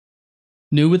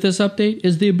New with this update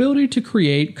is the ability to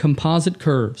create composite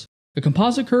curves. A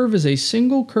composite curve is a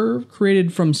single curve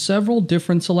created from several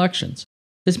different selections.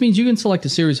 This means you can select a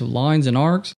series of lines and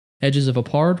arcs, edges of a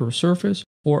part or surface,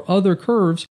 or other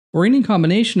curves, or any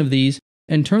combination of these,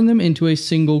 and turn them into a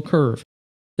single curve.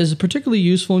 This is particularly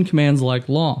useful in commands like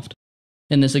loft.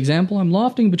 In this example, I'm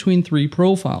lofting between three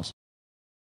profiles,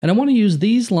 and I want to use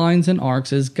these lines and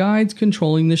arcs as guides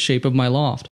controlling the shape of my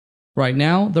loft. Right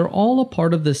now, they're all a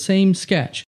part of the same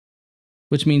sketch,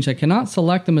 which means I cannot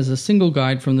select them as a single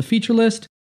guide from the feature list,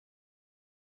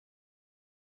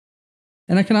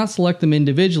 and I cannot select them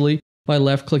individually by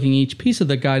left-clicking each piece of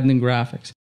the guide in the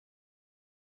graphics.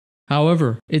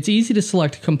 However, it's easy to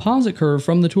select Composite Curve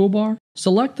from the toolbar,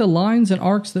 select the lines and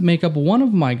arcs that make up one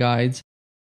of my guides,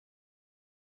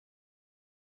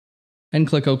 and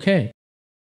click OK.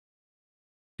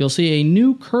 You'll see a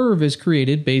new curve is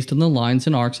created based on the lines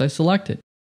and arcs I selected.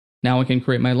 Now I can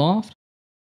create my loft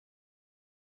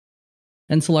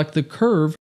and select the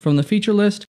curve from the feature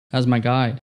list as my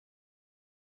guide.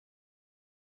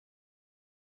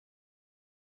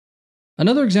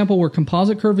 Another example where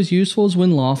composite curve is useful is when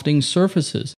lofting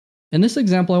surfaces. In this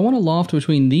example, I want to loft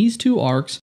between these two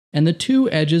arcs and the two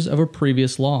edges of a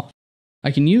previous loft.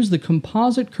 I can use the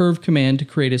composite curve command to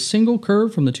create a single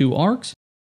curve from the two arcs,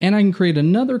 and I can create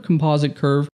another composite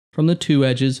curve from the two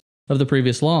edges of the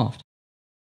previous loft.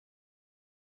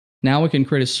 Now I can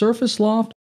create a surface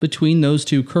loft between those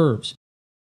two curves.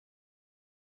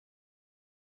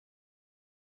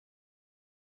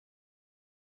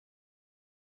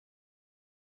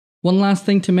 One last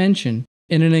thing to mention,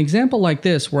 in an example like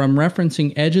this where I'm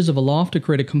referencing edges of a loft to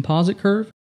create a composite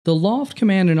curve, the loft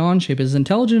command in Onshape is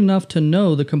intelligent enough to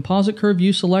know the composite curve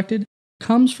you selected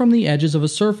comes from the edges of a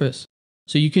surface.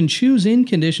 So you can choose in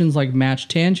conditions like match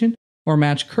tangent or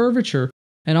match curvature,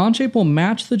 and Onshape will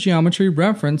match the geometry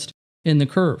referenced in the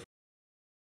curve.